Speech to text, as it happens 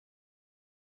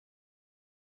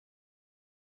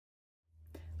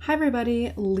Hi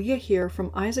everybody, Leah here from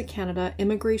IRCC Canada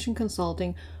Immigration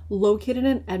Consulting, located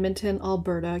in Edmonton,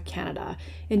 Alberta, Canada.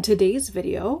 In today's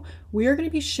video, we are going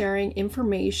to be sharing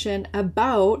information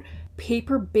about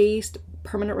paper-based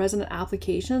permanent resident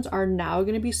applications are now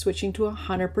going to be switching to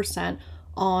 100%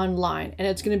 online, and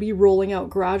it's going to be rolling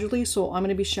out gradually. So I'm going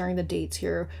to be sharing the dates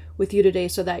here with you today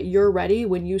so that you're ready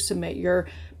when you submit your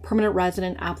permanent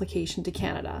resident application to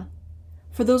Canada.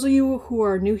 For those of you who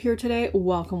are new here today,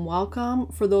 welcome, welcome.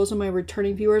 For those of my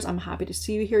returning viewers, I'm happy to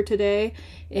see you here today.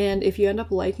 And if you end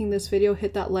up liking this video,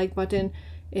 hit that like button.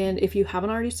 And if you haven't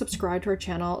already subscribed to our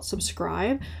channel,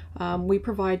 subscribe. We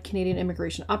provide Canadian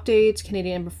immigration updates,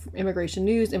 Canadian immigration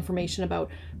news, information about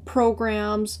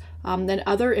programs, and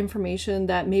other information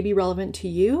that may be relevant to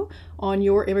you on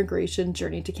your immigration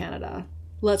journey to Canada.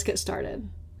 Let's get started.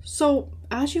 So,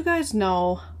 as you guys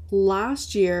know,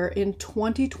 last year in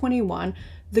 2021,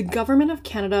 the government of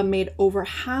Canada made over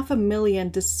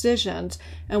 500,000 decisions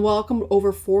and welcomed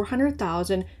over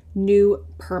 400,000 new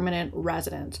permanent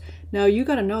residents. Now you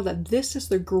got to know that this is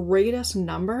the greatest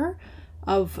number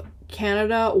of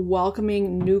Canada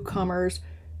welcoming newcomers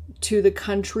to the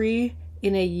country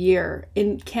in a year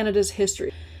in Canada's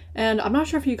history. And I'm not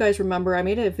sure if you guys remember, I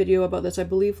made a video about this, I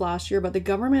believe last year, but the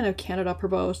government of Canada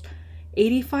proposed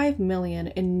 85 million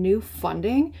in new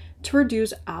funding to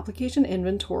reduce application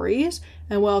inventories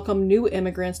and welcome new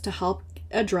immigrants to help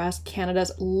address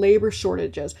Canada's labor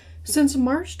shortages. Since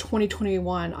March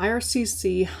 2021,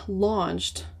 IRCC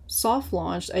soft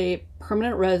launched a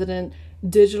permanent resident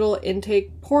digital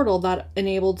intake portal that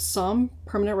enabled some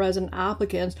permanent resident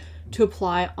applicants to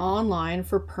apply online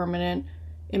for permanent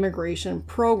immigration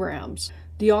programs.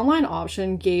 The online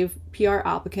option gave PR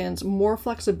applicants more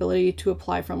flexibility to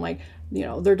apply from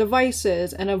their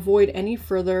devices and avoid any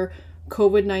further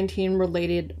COVID-19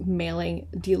 related mailing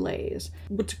delays.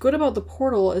 What's good about the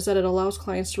portal is that it allows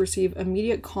clients to receive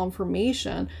immediate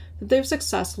confirmation that they've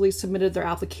successfully submitted their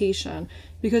application.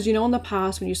 Because in the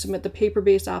past, when you submit the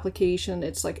paper-based application,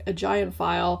 it's like a giant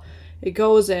file. It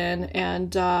goes in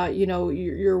and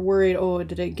you're worried, oh,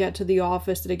 did it get to the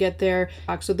office? Did it get there?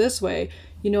 So this way,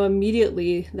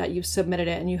 immediately that you've submitted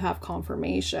it and you have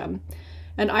confirmation.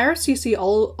 And IRCC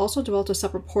also developed a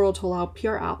separate portal to allow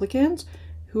PR applicants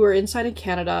who are inside of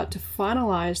Canada to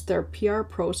finalize their PR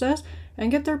process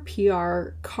and get their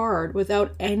PR card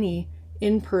without any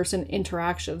in-person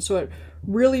interaction. So it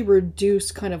really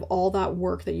reduced kind of all that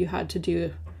work that you had to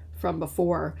do from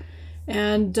before.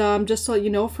 And just so you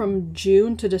know, from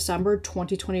June to December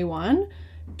 2021,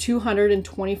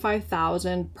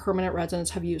 225,000 permanent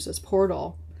residents have used this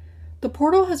portal. The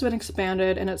portal has been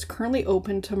expanded and it's currently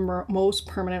open to most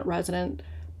permanent resident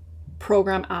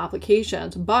program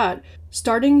applications. But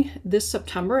starting this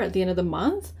September at the end of the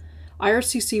month,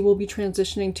 IRCC will be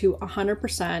transitioning to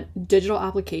 100% digital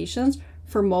applications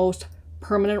for most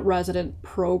permanent resident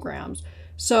programs.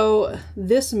 So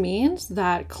this means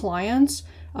that clients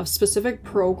of specific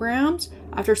programs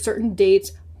after certain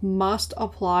dates must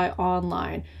apply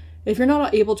online. If you're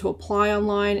not able to apply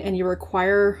online and you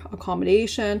require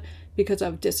accommodation because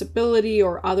of disability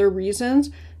or other reasons,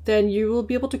 then you will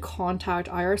be able to contact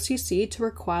IRCC to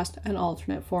request an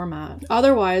alternate format.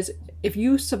 Otherwise, if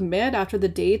you submit after the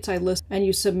dates I list and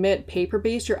you submit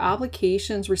paper-based, your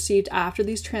applications received after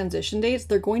these transition dates,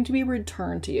 they're going to be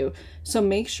returned to you. So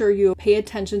make sure you pay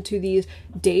attention to these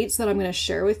dates that I'm going to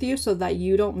share with you so that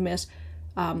you don't miss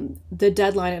the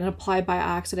deadline and apply by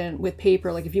accident with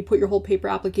paper. Like if you put your whole paper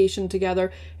application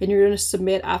together and you're going to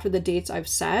submit after the dates I've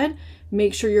said,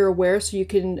 make sure you're aware so you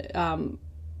can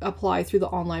apply through the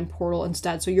online portal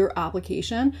instead, so your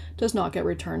application does not get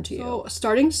returned to you. So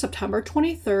starting September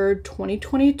 23rd,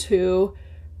 2022,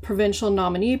 provincial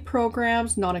nominee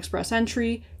programs, non-express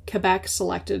entry, Quebec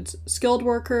selected skilled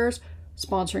workers,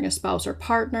 sponsoring a spouse or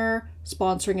partner,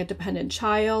 sponsoring a dependent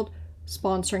child,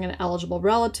 sponsoring an eligible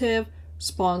relative,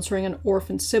 sponsoring an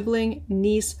orphan sibling,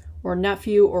 niece or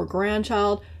nephew or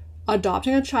grandchild,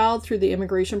 adopting a child through the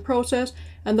immigration process,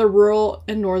 and the rural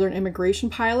and northern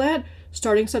immigration pilot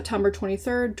starting September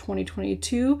 23rd,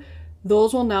 2022.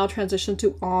 Those will now transition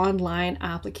to online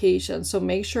applications. So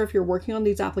make sure if you're working on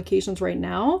these applications right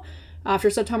now, after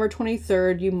September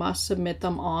 23rd, you must submit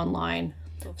them online.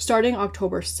 Starting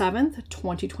October 7th,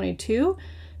 2022,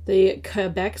 the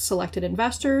Quebec selected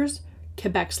investors,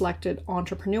 Quebec selected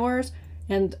entrepreneurs,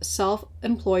 and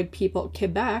self-employed people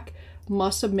Quebec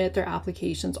must submit their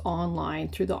applications online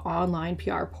through the online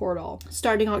PR portal.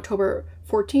 Starting October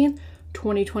 14th,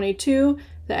 2022,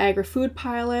 the agri-food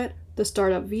pilot, the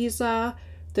startup visa,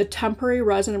 the temporary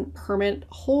resident permit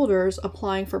holders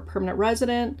applying for permanent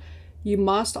resident, you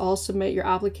must all submit your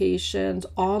applications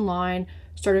online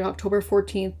starting October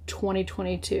 14th,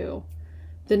 2022.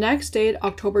 The next date,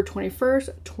 October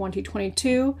 21st,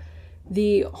 2022,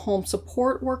 the home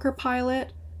support worker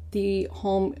pilot, the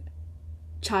home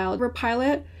child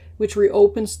pilot, which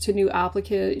reopens to new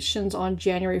applications on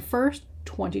January 1st,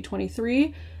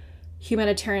 2023,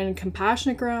 humanitarian and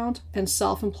compassionate ground, and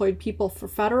self-employed people for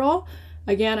federal.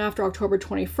 Again, after October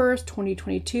 21st,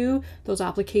 2022, those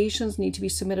applications need to be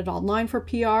submitted online for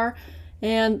PR.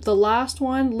 And the last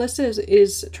one listed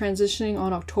is transitioning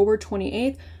on October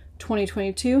 28th,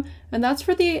 2022, and that's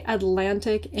for the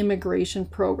Atlantic Immigration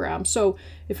Program. So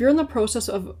if you're in the process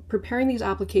of preparing these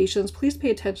applications, please pay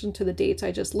attention to the dates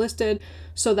I just listed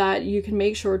so that you can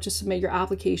make sure to submit your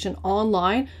application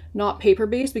online, not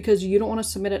paper-based, because you don't want to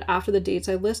submit it after the dates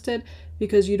I listed,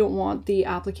 because you don't want the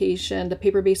application, the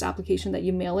paper-based application that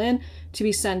you mail in, to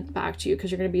be sent back to you,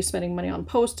 because you're going to be spending money on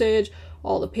postage,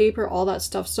 all the paper, all that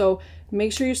stuff. So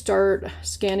make sure you start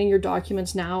scanning your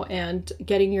documents now and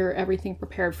getting your everything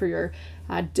prepared for your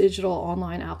digital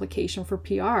online application for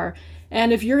PR.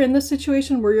 And if you're in this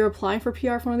situation where you're applying for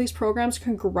PR for one of these programs,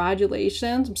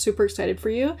 congratulations. I'm super excited for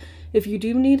you. If you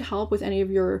do need help with any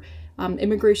of your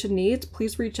immigration needs,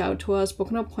 please reach out to us,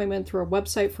 book an appointment through our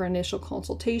website for initial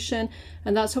consultation,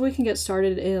 and that's how we can get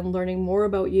started in learning more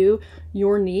about you,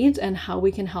 your needs, and how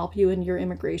we can help you in your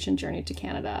immigration journey to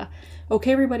Canada.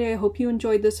 Okay, everybody, I hope you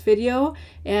enjoyed this video,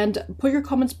 and put your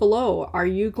comments below. Are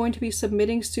you going to be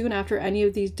submitting soon after any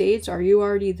of these dates? Are you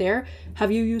already there?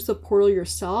 Have you used the portal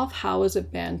yourself? How has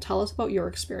it been? Tell us about your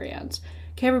experience.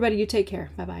 Okay, everybody, you take care.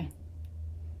 Bye-bye.